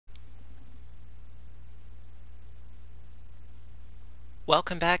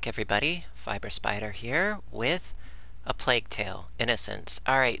Welcome back, everybody. Fiber Spider here with A Plague Tale: Innocence.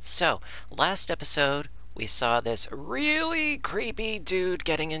 Alright, so last episode we saw this really creepy dude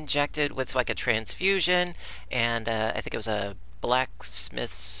getting injected with like a transfusion, and I think it was a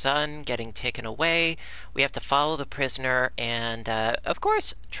blacksmith's son getting taken away. We have to follow the prisoner and, of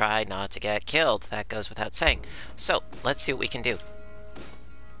course, try not to get killed. That goes without saying. So, let's see what we can do.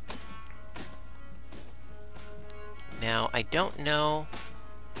 Now, I don't know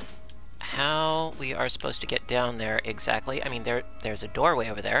how we are supposed to get down there exactly. I mean, there's a doorway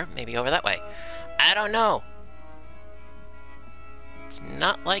over there. Maybe over that way. I don't know. It's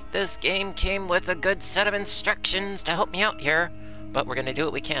not like this game came with a good set of instructions to help me out here, but we're gonna do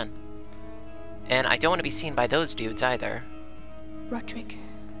what we can. And I don't want to be seen by those dudes either. Roderick,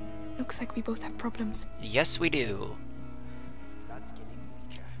 looks like we both have problems. Yes, we do. Blood's getting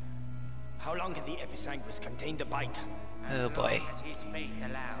weaker. How long can the episanguis contain the bite? Oh boy. As his fate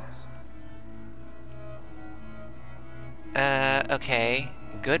allows. Okay.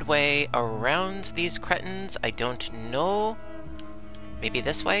 Good way around these cretins. I don't know. Maybe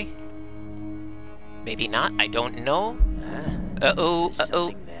this way? Maybe not. I don't know. Uh-oh.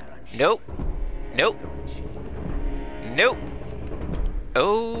 Uh-oh. Nope. Nope. Nope.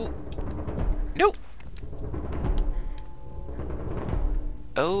 Oh. Nope.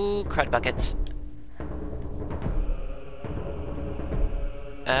 Oh, crud buckets.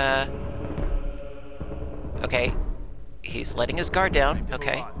 Okay. He's letting his guard down.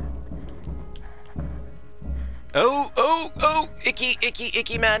 Okay. Oh, oh, oh! Icky, icky,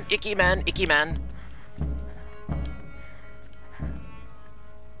 icky man, icky man, icky man.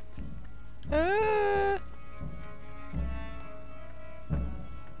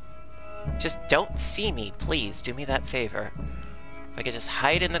 Just don't see me, please. Do me that favor. If I could just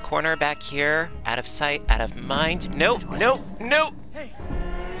hide in the corner back here, out of sight, out of mind. No, no, no! Hey,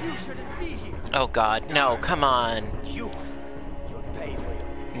 you shouldn't be here. Oh god, no, come on. You'll pay for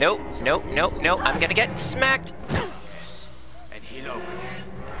your... Nope, nope, nope, nope. I'm gonna get smacked. Yes, and he'll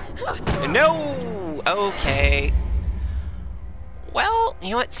open it. No! Okay. Well,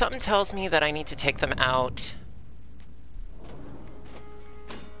 you know what? Something tells me that I need to take them out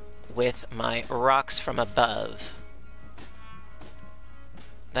with my rocks from above.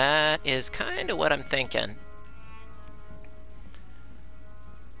 That is kind of what I'm thinking.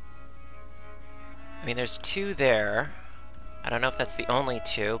 I mean, there's two there. I don't know if that's the only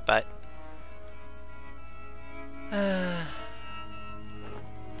two, but...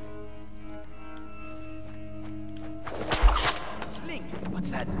 Sling!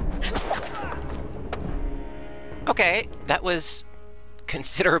 What's that? Okay, that was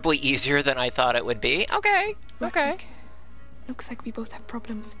considerably easier than I thought it would be. Okay, okay. Roderick, looks like we both have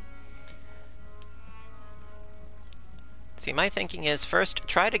problems. See, my thinking is first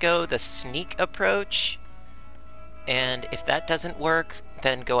try to go the sneak approach, and if that doesn't work,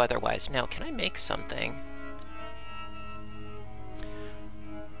 then go otherwise. Now, can I make something?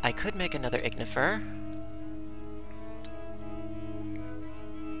 I could make another ignifer.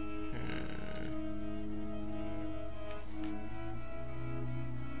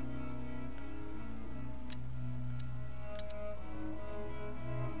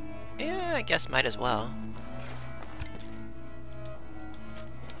 Yeah, I guess might as well.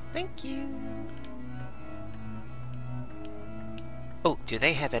 Thank you. Oh, do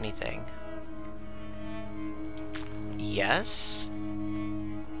they have anything? Yes.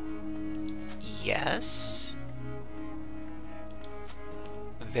 Yes.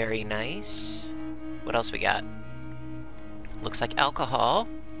 Very nice. What else we got? Looks like alcohol.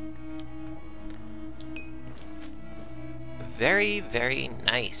 Very, very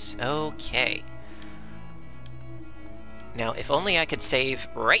nice. Okay. Now, if only I could save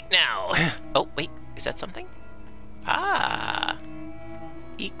right now. Oh, wait, is that something? Ah,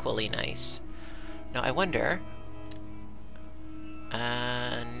 equally nice. Now, I wonder...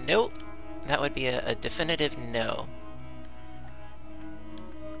 nope. That would be a definitive no.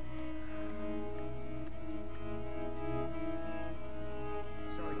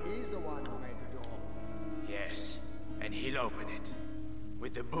 So he's the one who made the door. Yes, and he'll open it.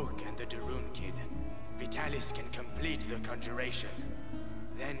 With the book and the Darun kid, Vitalis can complete the conjuration.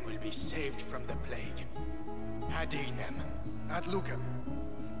 Then we'll be saved from the plague. Hadinem. Ad Lucem.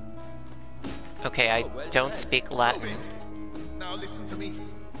 Okay, I don't speak Latin. Wait. Now listen to me.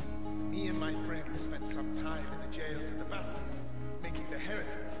 Me and my friends spent some time in the jails of the Bastion, making the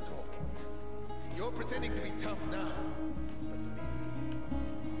heretics talk. You're pretending to be tough now, but believe me,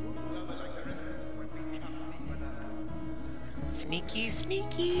 you'll love it like the rest of them when we come deep enough. Sneaky,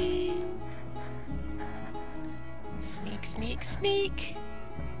 sneaky. Sneak, sneak, sneak!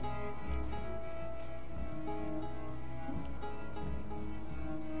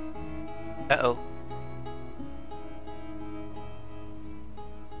 Uh-oh.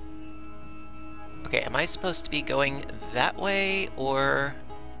 Okay, am I supposed to be going that way, or...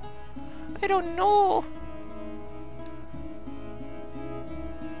 I don't know!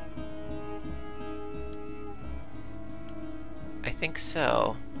 I think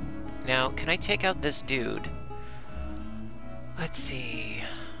so. Now, can I take out this dude? Let's see...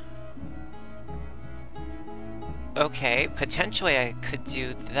 Okay, potentially I could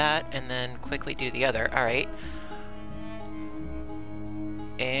do that and then quickly do the other. Alright.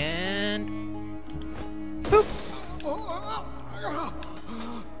 And... boop!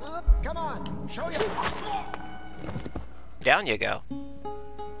 Come on, show you. Down you go.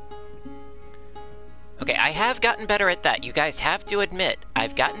 Okay, I have gotten better at that. You guys have to admit,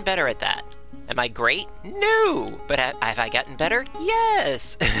 I've gotten better at that. Am I great? No! But have I gotten better?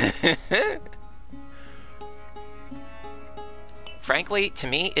 Yes! Frankly, to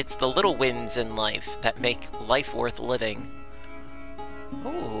me, it's the little wins in life that make life worth living.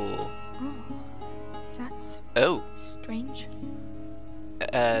 Ooh. Oh, that's strange.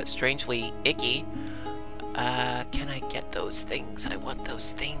 Strangely icky. Can I get those things? I want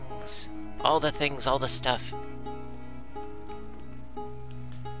those things. All the things, all the stuff.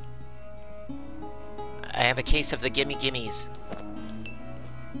 I have a case of the gimme gimmies.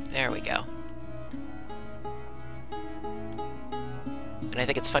 There we go. And I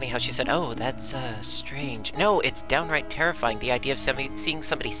think it's funny how she said, oh, that's, strange. No, it's downright terrifying. The idea of seeing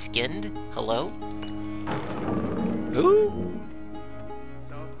somebody skinned? Hello? Ooh!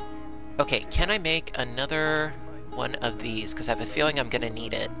 Okay, can I make another one of these? Because I have a feeling I'm gonna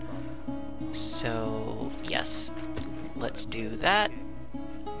need it. So, yes. Let's do that.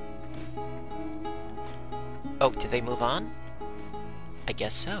 Oh, did they move on? I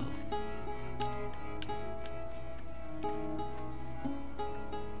guess so.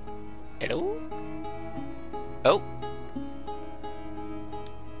 Hello? Oh.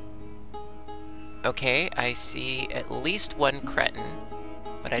 Okay, I see at least one cretin,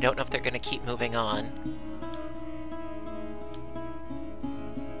 but I don't know if they're gonna keep moving on.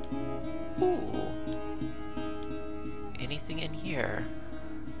 Ooh. Anything in here?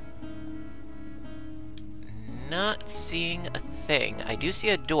 Not seeing a thing. I do see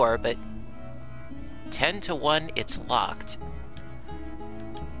a door, but 10 to 1, it's locked.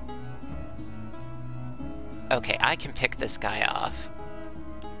 Okay, I can pick this guy off.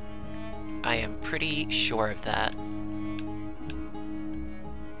 I am pretty sure of that.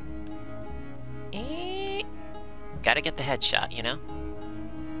 Gotta get the headshot, you know?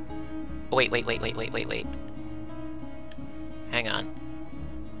 Oh, wait. Hang on.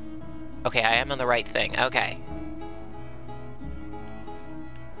 Okay, I am on the right thing. Okay.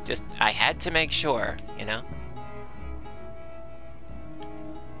 Just, I had to make sure, you know?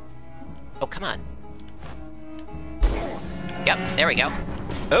 Oh, come on. Yep, there we go.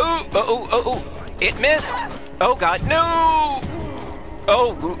 Oh! It missed! Oh god, no!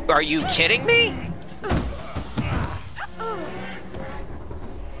 Oh, are you kidding me?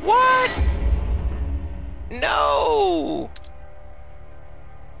 What? No!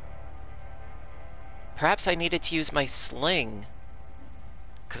 Perhaps I needed to use my sling.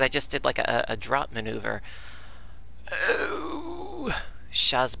 Because I just did like a drop maneuver. Oh!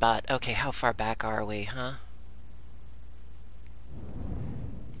 Shazbot. Okay, how far back are we, huh?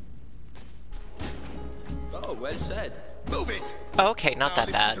 Oh, well said. Move it! Okay, not Now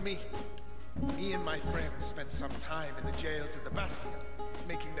that bad. listen to me. Me and my friends spent some time in the jails of the Bastion,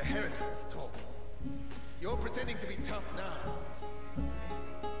 making the heretics talk. You're pretending to be tough now, but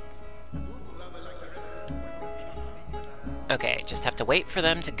believe me, you'll blubber like the rest of them when we come deep enough. Okay, just have to wait for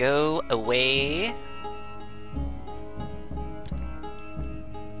them to go away.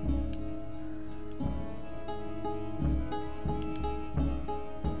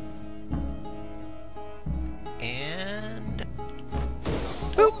 And...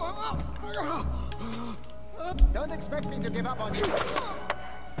 Don't expect me to give up on you.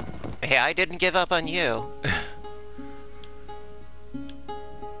 hey, I didn't give up on you.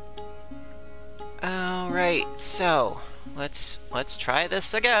 Alright, so... Let's try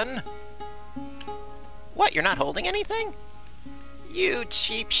this again. What, you're not holding anything? You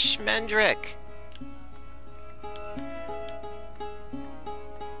cheap schmendrick.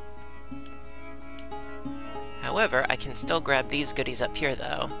 However, I can still grab these goodies up here,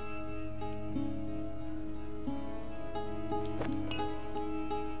 though.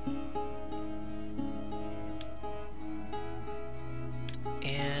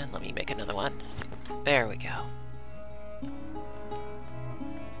 And let me make another one. There we go.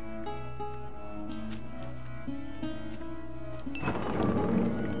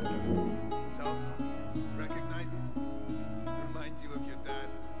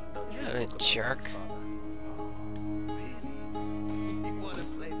 Jerk.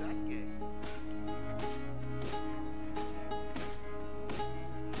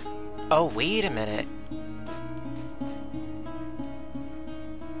 Oh, wait a minute.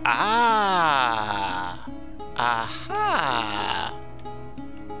 Ah! Aha!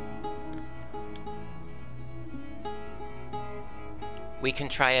 We can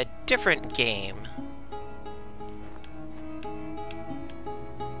try a different game.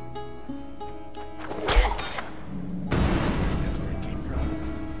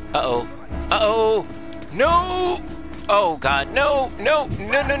 Uh-oh. Uh-oh! No! Oh god, no! No!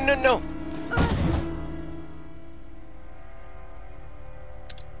 No, no, no, no!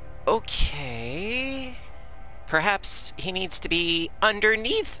 Okay... Perhaps he needs to be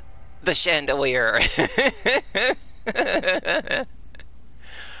underneath the chandelier.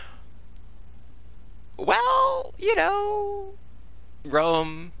 Well, you know...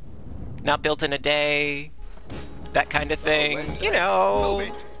 Rome, not built in a day, that kind of thing, you know...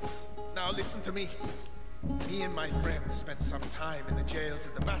 Wait. Now listen to me. Me and my friends spent some time in the jails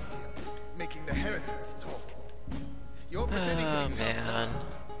of the Bastion, making the heretics talk. You're pretending to be tough, man.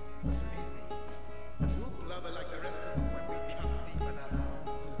 but believe me, you'll blubber like the rest of them when we come deep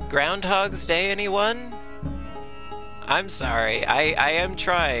enough. Groundhog's Day, anyone? I'm sorry, I am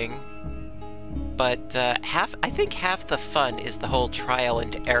trying. But I think half the fun is the whole trial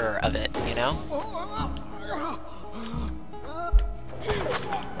and error of it, you know?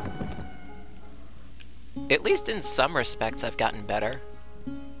 At least in some respects I've gotten better.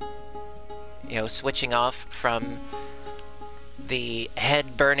 You know, switching off from the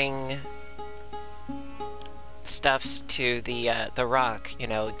head-burning stuffs to the rock, you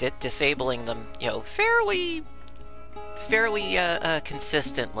know, disabling them, you know, fairly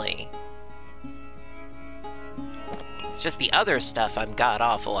consistently. It's just the other stuff I'm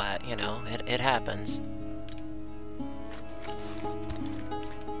god-awful at, you know, it happens.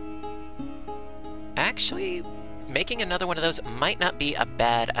 Actually, making another one of those might not be a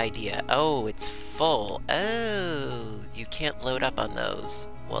bad idea. Oh, it's full. Oh, you can't load up on those.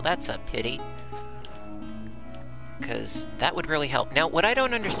 Well, that's a pity. Because that would really help. Now, what I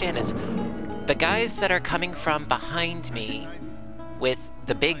don't understand is the guys that are coming from behind me with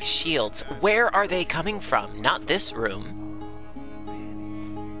the big shields, where are they coming from? Not this room.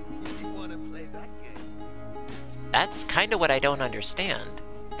 That's kind of what I don't understand.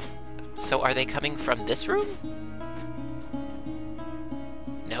 So are they coming from this room?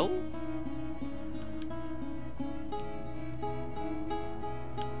 No?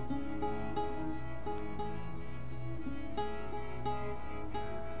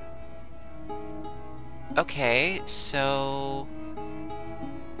 Okay, so...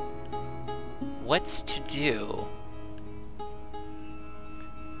 what's to do?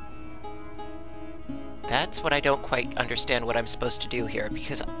 That's what I don't quite understand what I'm supposed to do here,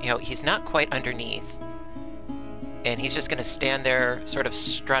 because, you know, he's not quite underneath. And he's just gonna stand there, sort of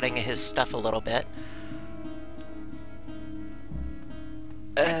strutting his stuff a little bit.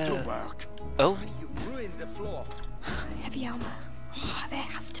 Get to work. Oh, You've ruined the floor. Heavy armor. Oh, there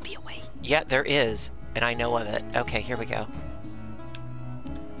has to be a way. yeah, there is, and I know of it. Okay, here we go.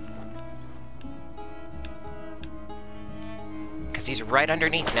 Because he's right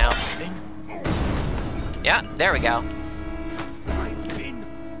underneath now. Yeah, there we go. I've been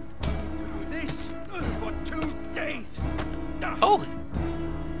through this for 2 days. Oh,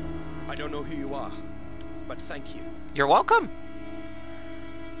 I don't know who you are, but thank you. you're welcome.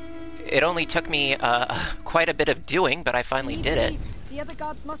 It only took me quite a bit of doing, but I finally We need did to it. leave. The other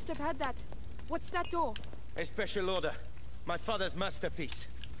guards must have had that. What's that door? A special order. My father's masterpiece.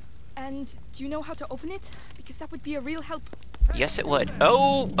 And do you know how to open it? Because that would be a real help. Yes, it would.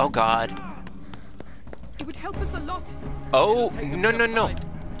 Oh, oh God. It would help us a lot. Oh, no, no, no.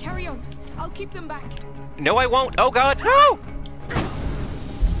 Carry on. I'll keep them back. No, I won't. Oh God, no!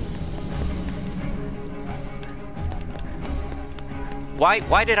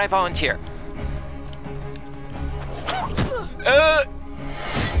 Why did I volunteer?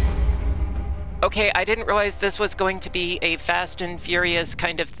 Okay, I didn't realize this was going to be a Fast and Furious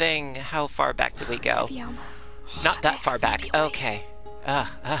kind of thing. How far back did we go? Heavy armor. Oh, Not there that far has to back. be a way. Okay.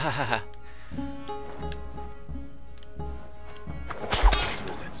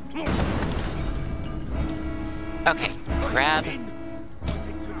 Okay, grab.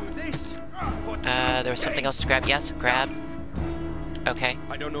 There was something else to grab. Yes, grab. Okay.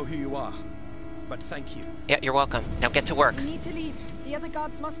 I don't know who you are, but thank you. Yeah, you're welcome. Now get to work. We need to leave. The other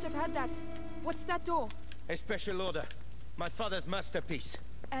guards must have had that. What's that door? A special order. My father's masterpiece.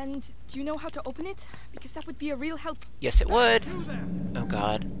 And do you know how to open it? Because that would be a real help. Yes, it would. Oh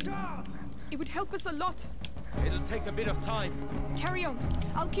God. It would help us a lot. It'll take a bit of time. Carry on.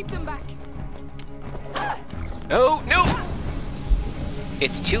 I'll keep them back. Oh, no!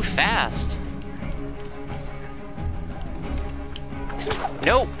 It's too fast.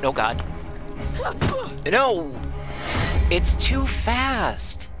 No, no, God. No! It's too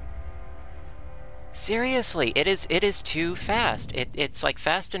fast. Seriously, it is too fast. It's like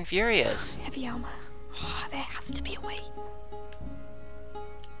Fast and Furious. Heavy armor. Oh, there has to be a way.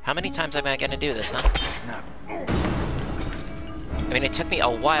 How many times am I gonna do this, huh? I mean, it took me a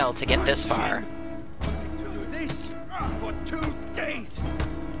while to get this far. To do this for 2 days.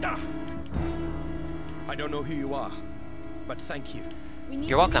 I don't know who you are, but thank you. We need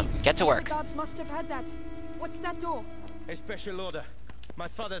You're to welcome. leave. Get to The work. guards must have heard that. What's that door? A special order. My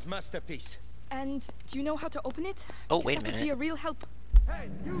father's masterpiece. And do you know how to open it? Oh, Because wait a that would minute. be a real help. Hey,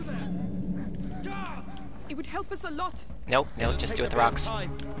 you there! Guard! It would help us a lot. Nope, no, just do it with the rocks.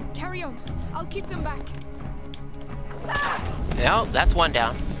 Carry on. I'll keep them back. No, that's one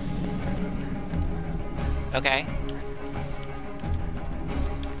down. Okay.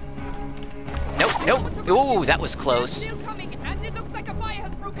 Nope, nope. Ooh, that was They're close. still coming, and it looks like a fire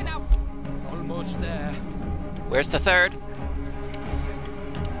has broken out. Almost there. Where's the third?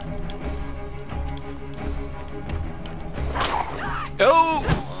 Oh!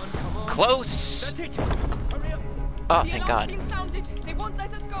 Close! That's it! Hurry up! Oh, The thank alarm's God. been sounded. They won't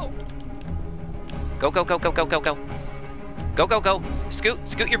let us go. Go, go, go, go, go, go, go. Go, go, go. Scoot,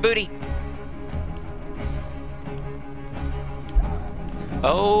 scoot your booty.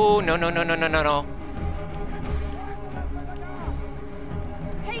 Oh, no, no, no, no, no, no, no.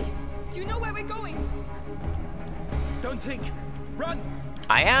 Hey, do you know where we're going? Don't think! Run!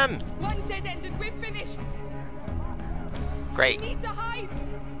 I am. One dead end and we're finished. Great. We need to hide.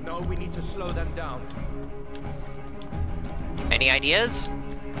 No, we need to slow them down. Any ideas?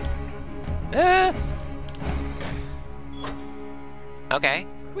 Ah. Okay.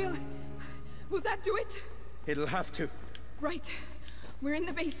 Will that do it? It'll have to. Right. We're in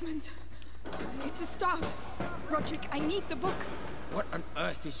the basement. It's a start. Roderick, I need the book. What on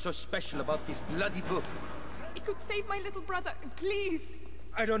earth is so special about this bloody book? It could save my little brother. Please.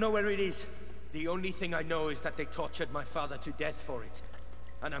 I don't know where it is. The only thing I know is that they tortured my father to death for it.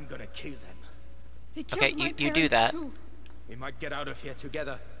 And I'm gonna kill them. They killed Okay, my you do parents that. too. We might get out of here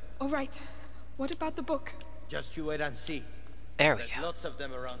together. All right. What about the book? Just you wait and see. There we There's go. lots of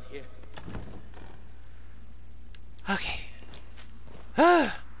them around here. Okay.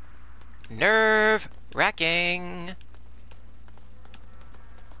 Nerve-wracking.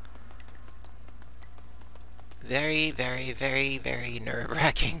 Very, very, very, very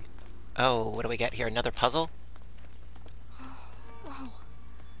nerve-wracking. Oh, what do we got here? Another puzzle? Wow.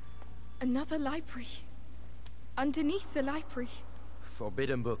 Another library. Underneath the library.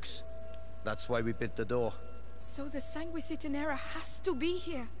 Forbidden books. That's why we built the door. So the Sanguisitanera has to be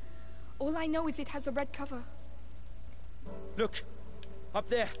here. All I know is it has a red cover. Look! Up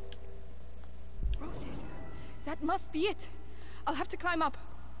there! Roses. That must be it. I'll have to climb up.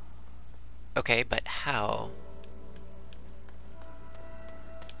 Okay, but how?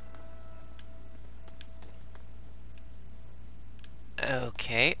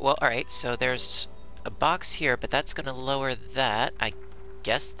 Okay, well, alright, so there's a box here, but that's gonna lower that. I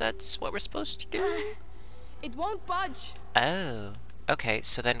guess that's what we're supposed to do? It won't budge. Oh, okay,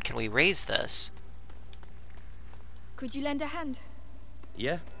 so then can we raise this? Could you lend a hand?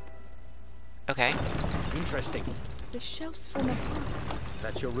 Yeah? Okay. Interesting. The shelves form a path.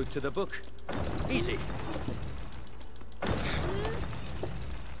 That's your route to the book. Easy.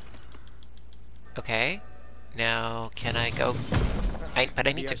 Okay. Now, can I go? But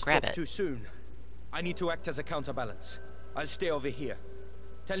I need to grab it. Too soon. I need to act as a counterbalance. I'll stay over here.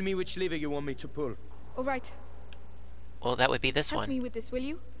 Tell me which lever you want me to pull. All right. Well, that would be this Help one. me with this, will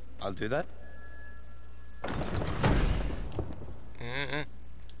you? I'll do that. Mm-mm.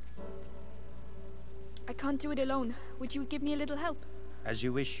 I can't do it alone. Would you give me a little help? As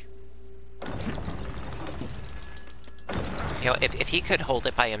you wish. You know, if he could hold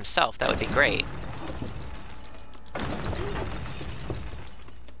it by himself, that would be great.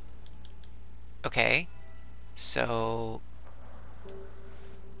 Okay. So...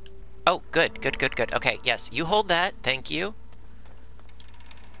 Oh, good, good, good, good. Okay, yes, you hold that. Thank you.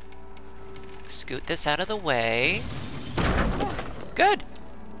 Scoot this out of the way. Good.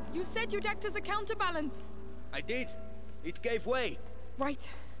 You said you'd act as a counterbalance. I did. It gave way. Right.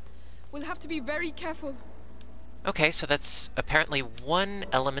 We'll have to be very careful. Okay, so that's apparently one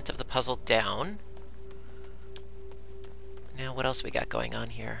element of the puzzle down. Now, what else we got going on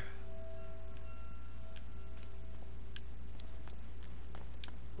here?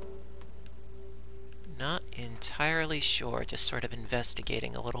 Not entirely sure, just sort of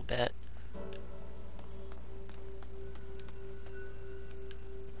investigating a little bit.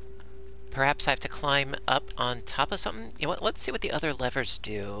 Perhaps I have to climb up on top of something? You know what, let's see what the other levers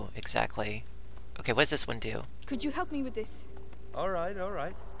do exactly. Okay, what does this one do? Could you help me with this? All right, all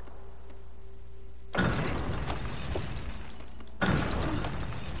right.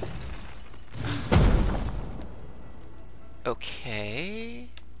 Okay.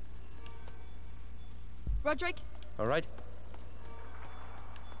 Roderick? All right.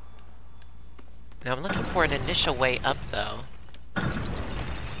 Now I'm looking for an initial way up, though.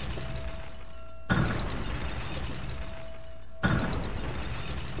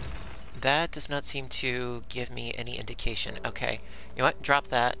 That does not seem to give me any indication. Okay, you know what? Drop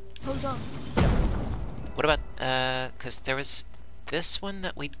that. Hold on. What about, because there was this one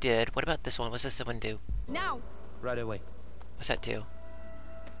that we did. What about this one? What's this one do? Now! Right away. What's that do?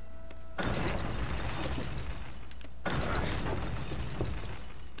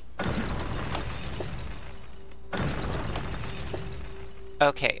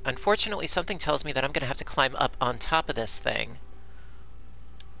 Okay, unfortunately something tells me that I'm gonna have to climb up on top of this thing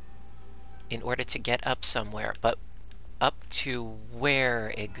in order to get up somewhere, but up to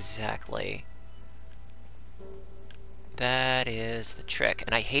where exactly? That is the trick,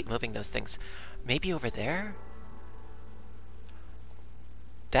 and I hate moving those things. Maybe over there?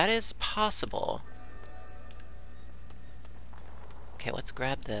 That is possible. Okay, let's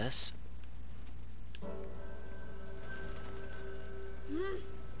grab this.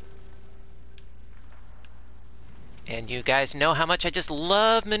 And you guys know how much I just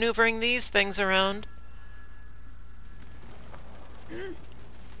love maneuvering these things around.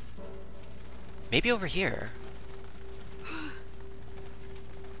 Maybe over here.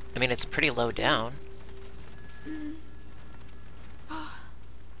 I mean, it's pretty low down.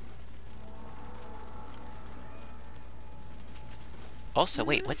 Also,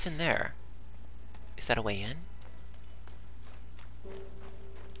 wait, what's in there? Is that a way in?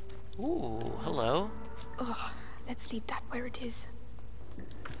 Ooh, hello. Ugh, let's leave that where it is.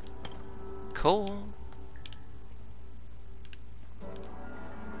 Cool.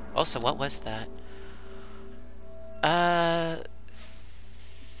 Also, what was that?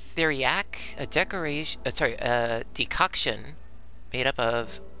 Theriac, a decoration, a decoction made up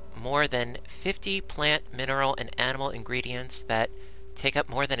of more than 50 plant, mineral, and animal ingredients that take up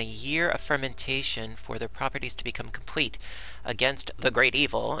more than a year of fermentation for their properties to become complete. Against the great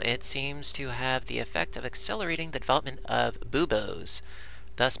evil, it seems to have the effect of accelerating the development of buboes,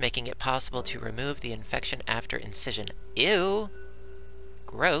 thus making it possible to remove the infection after incision. Ew!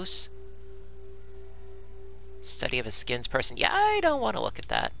 Gross. Study of a skinned person. Yeah, I don't want to look at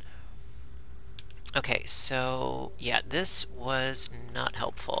that. Okay, so, yeah, this was not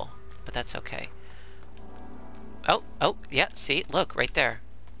helpful, but that's okay. Oh, yeah, see, look, right there.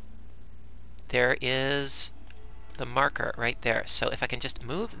 There is the marker right there. So if I can just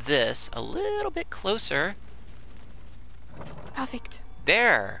move this a little bit closer. Perfect.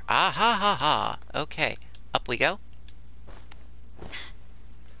 There! Ah ha ha ha. Okay, up we go.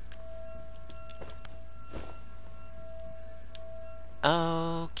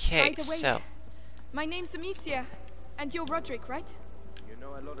 Okay, By the way, so... my name's Amicia, and you're Roderick, right? You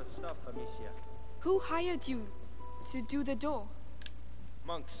know a lot of stuff, Amicia. Who hired you to do the door?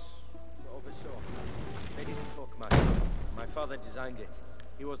 Monks oversaw. They didn't talk much. My father designed it.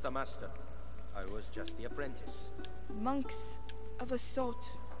 He was the master. I was just the apprentice. Monks of a sort,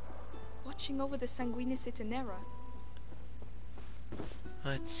 watching over the Sanguinis Itinera.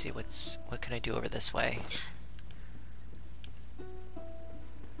 Let's see, what can I do over this way?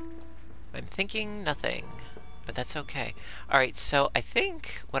 I'm thinking nothing, but that's okay. Alright, so I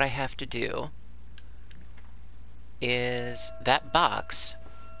think what I have to do is that box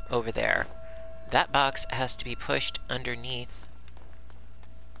over there. That box has to be pushed underneath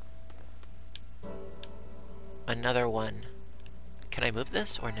another one. Can I move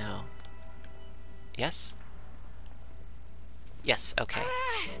this or no? Yes? Yes, okay.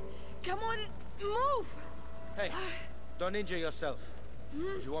 Come on, move! Hey, don't injure yourself.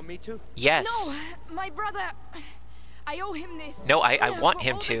 Do you want me to? Yes! No, my brother. I owe him this. No, I want For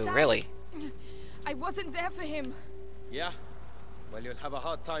him all the to, times really. I wasn't there for him. Yeah? Well, you'll have a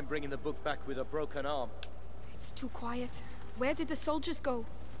hard time bringing the book back with a broken arm. It's too quiet. Where did the soldiers go?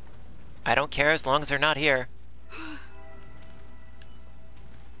 I don't care as long as they're not here.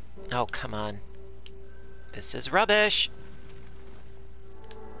 Oh, come on. This is rubbish!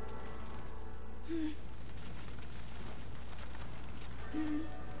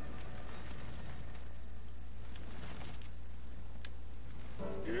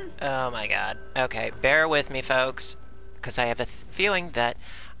 Oh my god. Okay, bear with me, folks, because I have a feeling that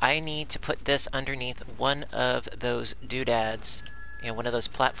I need to put this underneath one of those doodads. You know, one of those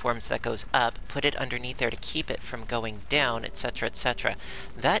platforms that goes up, put it underneath there to keep it from going down, etc., etc.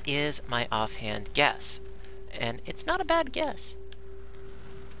 That is my offhand guess. And it's not a bad guess.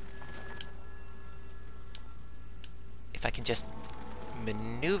 If I can just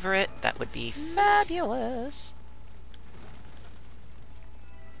maneuver it, that would be fabulous.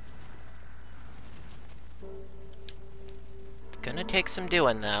 It's gonna take some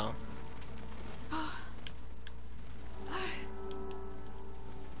doing, though.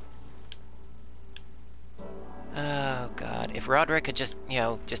 Oh god, if Roderick could just, you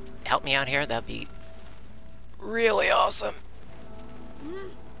know, just help me out here, that'd be really awesome.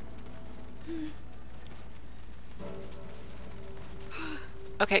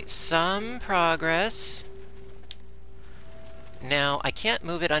 Okay, some progress. Now, I can't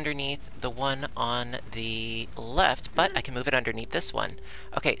move it underneath the one on the left, but I can move it underneath this one.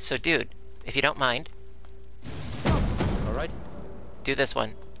 Okay, so dude, if you don't mind, Stop. All right. do this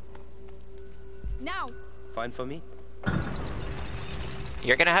one. Now. Fine for me.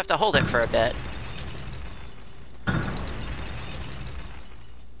 You're gonna have to hold it for a bit.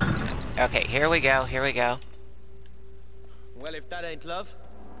 Okay, here we go, here we go. Well, if that ain't love,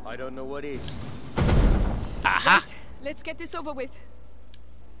 I don't know what is. Aha! Right, let's get this over with.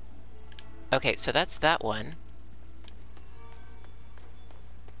 Okay, so that's that one.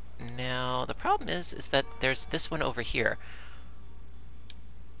 Now, the problem is that there's this one over here.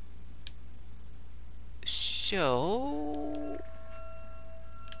 So...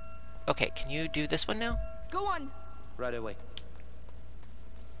 Okay, can you do this one now? Go on. Right away.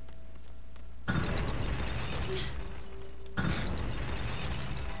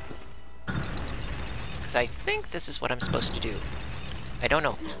 Because I think this is what I'm supposed to do. I don't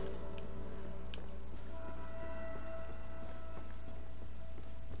know.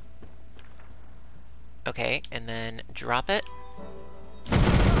 Okay, and then drop it.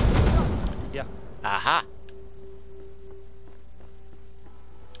 Yeah. Aha!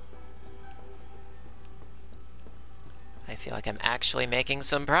 I feel like I'm actually making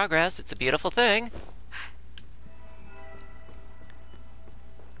some progress. It's a beautiful thing.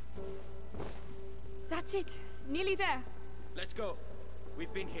 That's it. Nearly there. Let's go.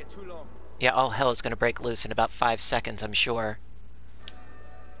 We've been here too long. Yeah, all hell is gonna break loose in about 5 seconds, I'm sure.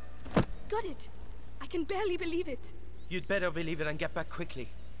 Got it. I can barely believe it. You'd better believe it and get back quickly.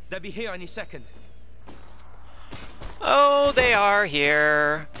 They'll be here any second. Oh, they are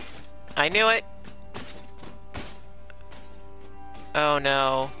here. I knew it. Oh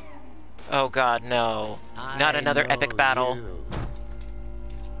no. Oh god, no. Not another epic battle.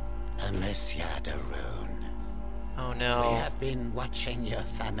 Monsieur de Rune. Oh We no. have been watching your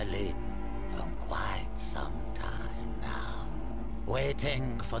family for quite some time now.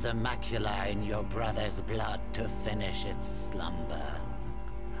 Waiting for the macula in your brother's blood to finish its slumber.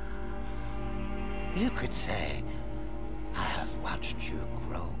 You could say, I have watched you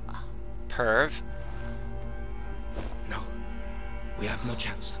grow up. Perv. No. We have no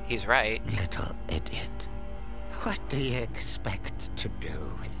chance. He's right. Little idiot. What do you expect to do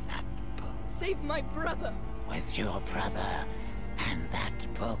with that book? Save my brother. With your brother and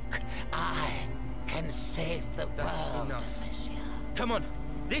that book, I can save the That's world, enough. monsieur. Come on,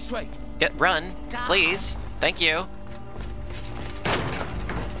 this way. Get run, please. Thank you.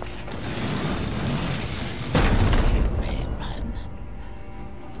 You may run,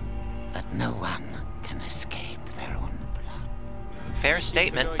 but no one can escape their own blood. Fair We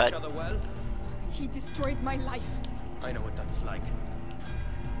statement, know each but other well. He destroyed my life. I know what that's like.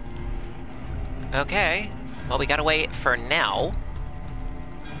 okay. Well, we gotta wait for now.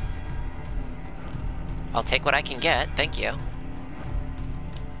 I'll take what I can get, thank you.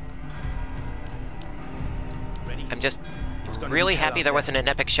 Ready? I'm just It's gonna really be hell happy out there there. wasn't an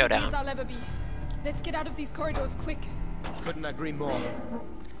epic As showdown. I'll ever be. Let's get out of these corridors quick. Couldn't agree more.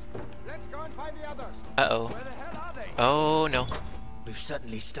 Let's go and find the others. Uh-oh. Where the hell are they? Oh, no. We've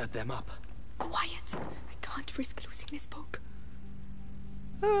certainly stirred them up. Quiet. I can't risk losing this book.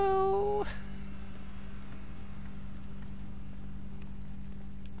 Oh.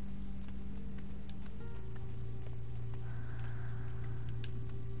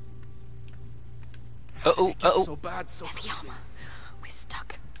 Uh-oh, uh-oh. So bad, so Heavy armor. We're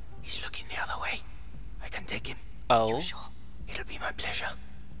stuck. He's looking the other way. I can take him. Oh. Sure. It'll be my pleasure.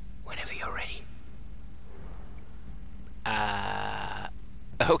 Whenever you're ready.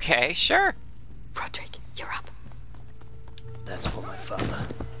 Okay, sure. Roderick, you're up. That's for my father.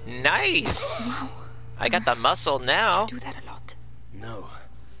 Nice! Wow. I got the muscle now. You do that a lot. No.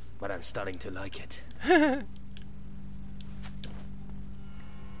 but I'm starting to like it. Right,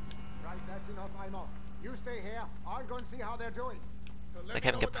 that's enough, Aimo. You stay here. I'll go and see how they're doing. Like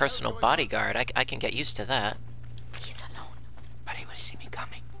having a personal bodyguard. I can get used to that. He's alone. But he will see me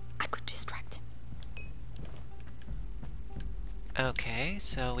coming. I could distract him. Okay,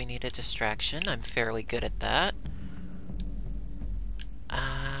 so we need a distraction. I'm fairly good at that.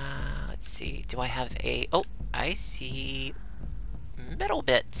 Let's see. Do I have a... Oh, I see metal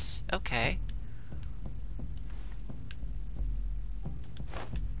bits. Okay.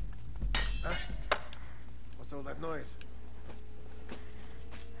 What's all that noise?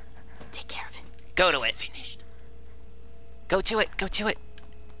 Take care of him. Go to it. Finished. Go to it. Go to it.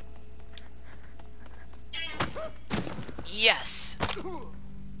 Yes.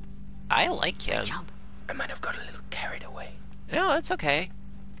 I like him. Good job. I might have got a little carried away. No, that's okay.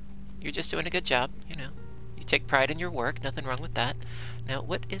 You're just doing a good job, you know. You take pride in your work, nothing wrong with that. Now,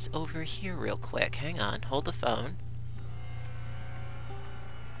 what is over here real quick? Hang on, hold the phone.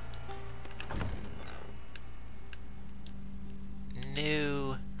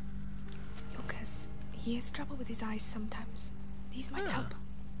 No. Lucas, he has trouble with his eyes sometimes. These might help.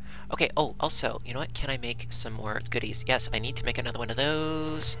 Okay, oh, also, you know what? Can I make some more goodies? Yes, I need to make another one of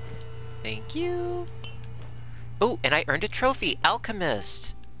those. Thank you. Oh, and I earned a trophy.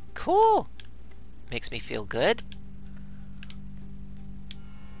 Alchemist. Cool. Makes me feel good.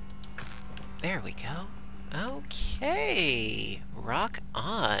 There we go. Okay. Rock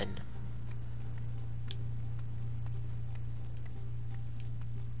on.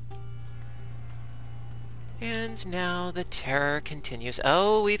 And now the terror continues.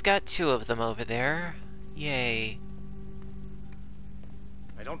 Oh, we've got 2 of them over there. Yay.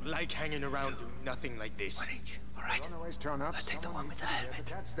 I don't like hanging around doing nothing like this. All right. Runaways turn up. I'll take the one with the someone needs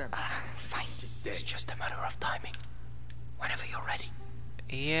helmet. to be here to catch them. Fine. It's just a matter of timing. Whenever you're ready.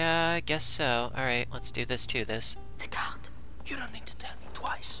 Yeah, I guess so. Alright, let's do this to this. The guard. You don't need to tell me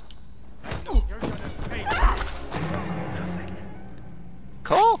twice. You're gonna pay. Perfect.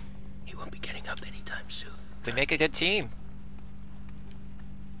 Cool! He won't be getting up anytime soon. We make a good team.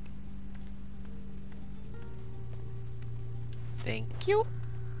 Thank you.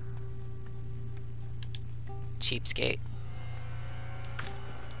 Cheapskate.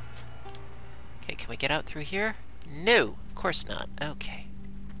 Okay, can we get out through here? No, of course not. Okay.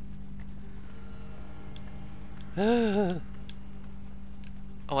 Oh,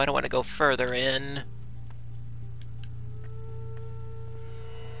 I don't want to go further in.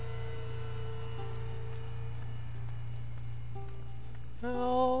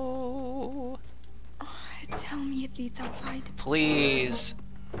 Oh. Tell me it leads outside. Please.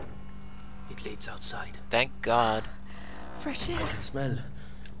 It leads outside. Thank God. Fresh air. I can smell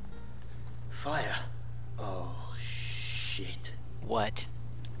fire. Oh, shit. What?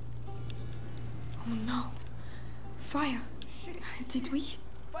 Oh no. Fire. Did we?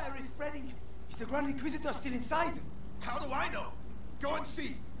 Fire is spreading. Is the Grand Inquisitor still inside? How do I know? Go and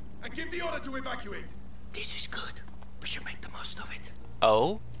see, and give the order to evacuate. This is good. We should make the most of it.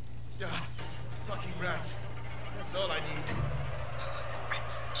 Oh? Ah, fucking rats. That's all I need. The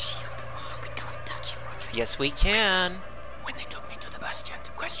rats, the shield. Oh, we can't touch him, Roderick. Yes, we can. When they took me to the Bastion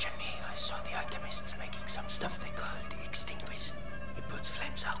to question me, I saw the alchemists making some stuff they call the Extinguish. It puts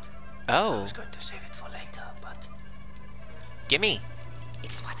flames out. I Oh. was going to save it for later, but Gimme.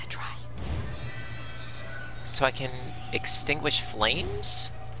 It's worth a try. So I can extinguish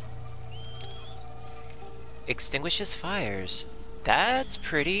flames? Extinguishes fires. That's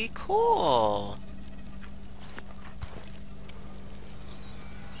pretty cool.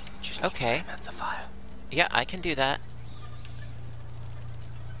 just Okay. need to aim at the fire. Yeah, I can do that.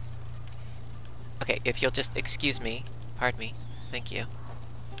 Okay, if you'll just excuse me. Pardon me. Thank you.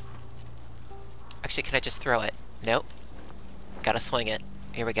 Actually, can I just throw it? Nope. Gotta swing it.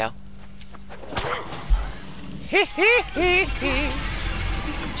 Here we go. This could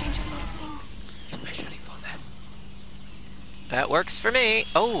change a lot of things. Especially for them. That works for me.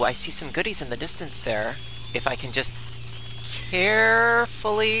 Oh, I see some goodies in the distance there. If I can just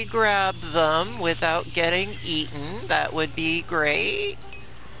carefully grab them without getting eaten, that would be great.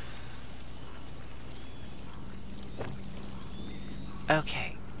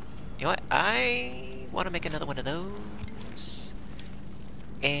 Okay. You know what? I want to make another one of those.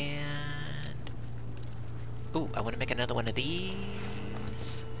 And... ooh, I want to make another one of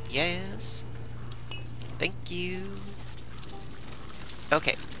these. Yes. Thank you.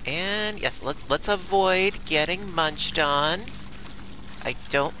 Okay, and yes, let's avoid getting munched on. I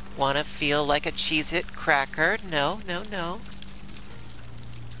don't want to feel like a Cheez-It cracker. No, no, no.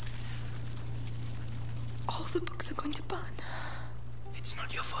 All the books are going to burn. It's It's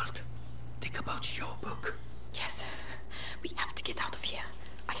not your fault. Think about your book. Yes. We have to get out of here.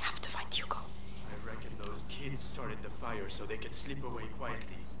 I have to find Hugo. I reckon those kids started the fire so they could slip away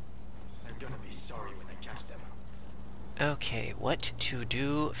quietly. I'm gonna be sorry when I catch them. Okay, what to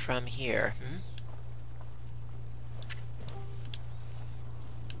do from here?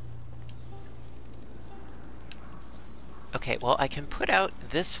 Okay, well, I can put out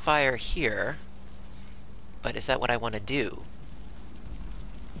this fire here, but is that what I want to do?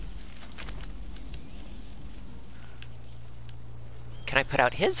 Can I put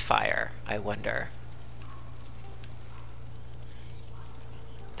out his fire, I wonder?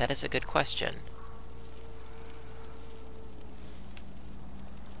 That is a good question.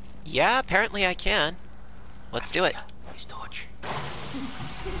 Yeah, apparently I can. Let's do it. His torch.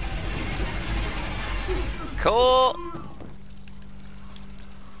 Cool!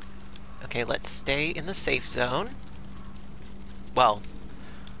 Okay, let's stay in the safe zone. Well,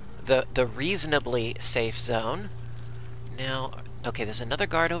 the reasonably safe zone. Now, okay, there's another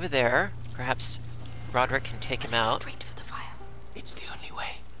guard over there. Perhaps Roderick can take him out. Straight for the fire. It's the only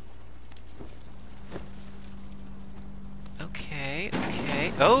way. Okay,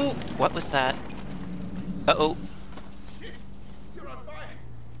 okay. Oh, what was that? Uh-oh. You're on fire!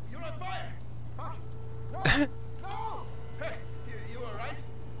 You're on fire! Fuck! No! No! Hey, you alright?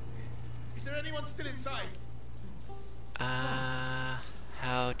 Is there anyone still inside?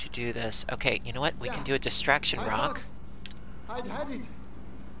 How to do this? Okay, you know what? We can do a distraction I rock. thought I'd had it.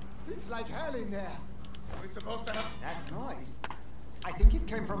 It's like hell in there. We're supposed to have... That noise. I think it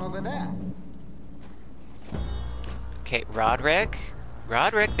came from over there. Okay, Roderick.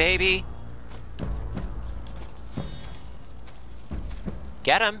 Roderick, baby.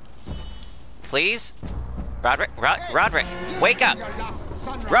 Get him. Please. Roderick, Roderick, wake up.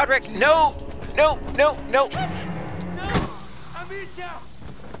 Roderick, no! No, no, no!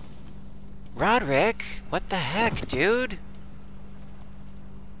 Roderick, what the heck, dude?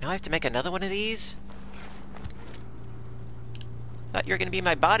 Now I have to make another one of these? Thought you were gonna be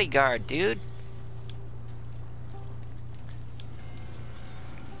my bodyguard, dude.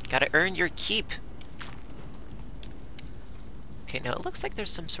 Gotta earn your keep. Okay, now it looks like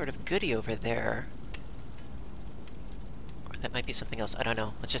there's some sort of goodie over there. Or that might be something else. I don't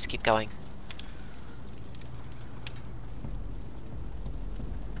know. Let's just keep going.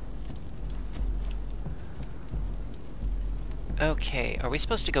 Okay, are we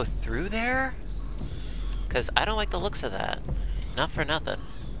supposed to go through there? Because I don't like the looks of that. Not for nothing.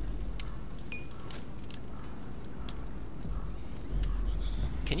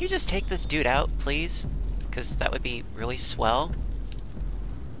 Can you just take this dude out, please? Because that would be really swell.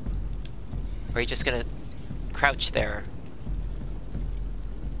 Or are you just gonna crouch there?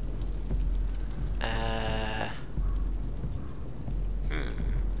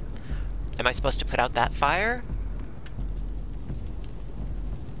 Am I supposed to put out that fire?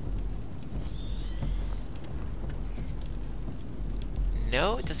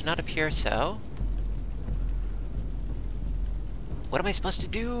 No, it does not appear so. What am I supposed to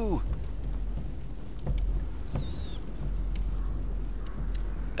do?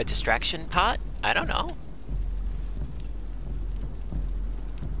 A distraction pot? I don't know.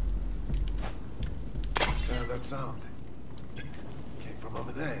 That sound. Came from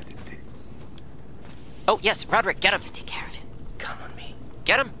over there, didn't it? Oh, yes, Roderick, get him! You take care of him. Come on me.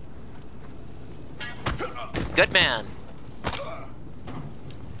 Get him! Good man.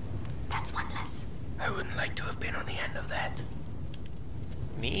 That's one less. I wouldn't like to have been on the end of that.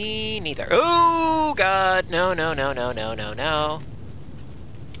 Me neither. Oh, God. No, no, no, no, no, no, no.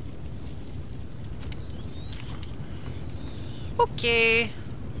 Okay.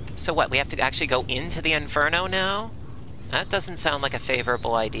 So what, we have to actually go into the Inferno now? That doesn't sound like a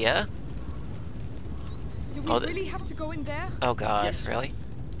favorable idea. Do we really have to go in there? Oh, God, Yes. really?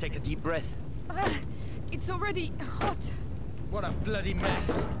 Take a deep breath. It's already hot. What a bloody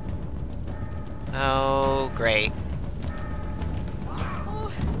mess. Oh, great.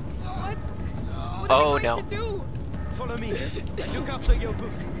 Oh, what? What Oh, are we no. going to do? Follow me. And look after your book.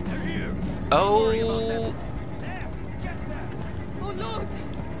 They're here. Oh, Oh, Lord.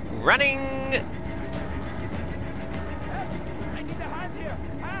 running! I need a hand here.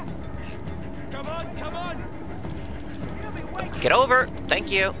 Huh? Come on, come on. Get over!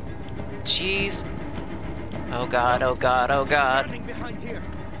 Thank you. Jeez. Oh, God, oh, God, oh, God. Running behind here.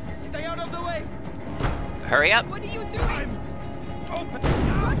 Stay out of the way. Hurry up! What are you doing? Open.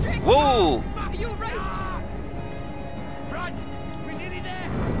 Roderick! Whoa! Are you right? Run. We're nearly there.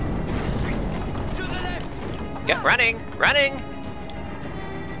 Straight. To the left. Get running! Running!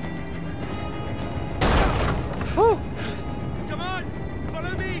 Whew. Come on.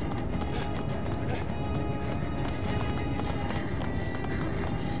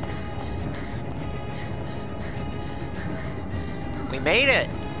 made it!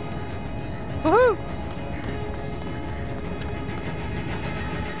 Woohoo!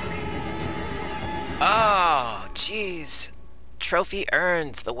 Oh, jeez. Trophy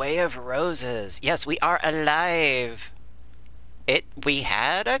earns the Way of Roses. Yes, we are alive. We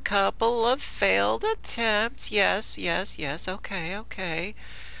had a couple of failed attempts. Yes, yes, yes. Okay, okay.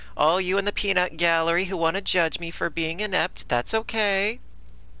 All you in the peanut gallery who want to judge me for being inept, that's okay.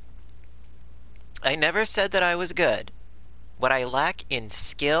 I never said that I was good. What I lack in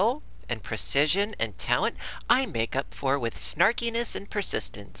skill and precision and talent, I make up for with snarkiness and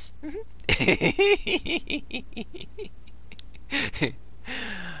persistence.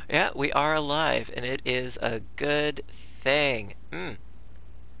 Yeah, we are alive, and it is a good thing.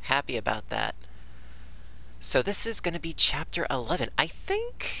 Happy about that. So this is going to be chapter 11. I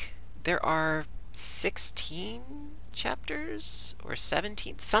think there are 16 chapters or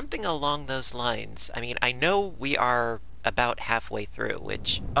 17, something along those lines. I mean, I know we are about halfway through,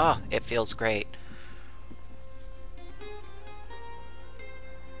 which, oh, it feels great.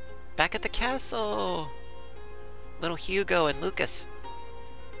 Back at the castle! Little Hugo and Lucas.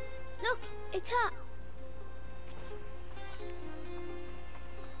 Look, it's her.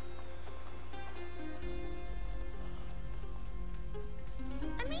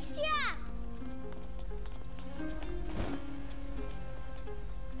 Amicia!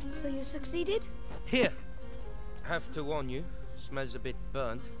 So you succeeded? Here. Have to warn you, smells a bit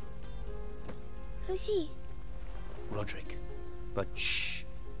burnt. Who's he? Roderick. But shh.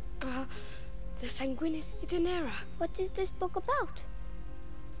 The Sanguinis Itinera. What is this book about?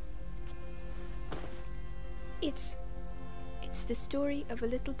 It's the story of a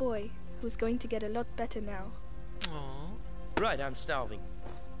little boy who's going to get a lot better now. Aww. Right, I'm starving.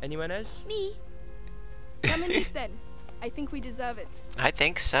 Anyone else? Me? Come and eat then. I think we deserve it. I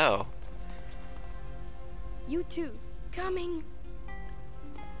think so. You too. Coming.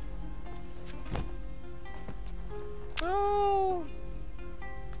 Oh.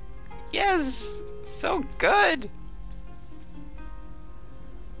 Yes! So good!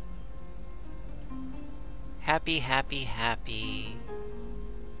 Happy, happy, happy.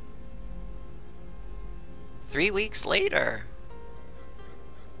 3 weeks later.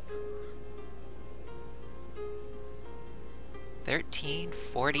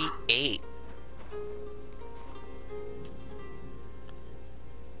 $13.48.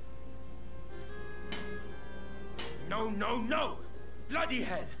 No, no, no! Bloody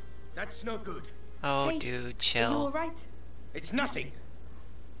hell! That's no good. Oh, Hey, dude, Are you chill. alright? It's nothing.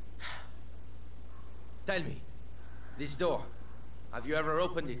 Tell me, this door, have you ever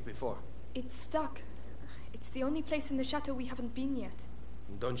opened it before? It's stuck. It's the only place in the chateau we haven't been yet.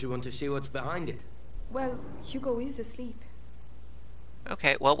 Don't you want to see what's behind it? Well, Hugo is asleep.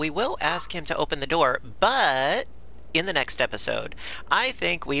 Okay, well, we will ask him to open the door, but in the next episode. I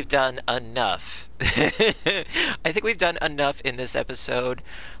think we've done enough. I think we've done enough in this episode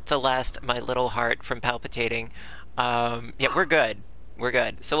to last my little heart from palpitating. Yeah, we're good. We're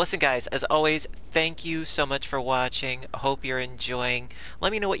good. So listen, guys, as always, thank you so much for watching. Hope you're enjoying.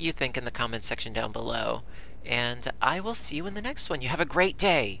 Let me know what you think in the comments section down below. And I will see you in the next one. You have a great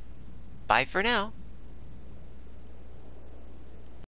day. Bye for now.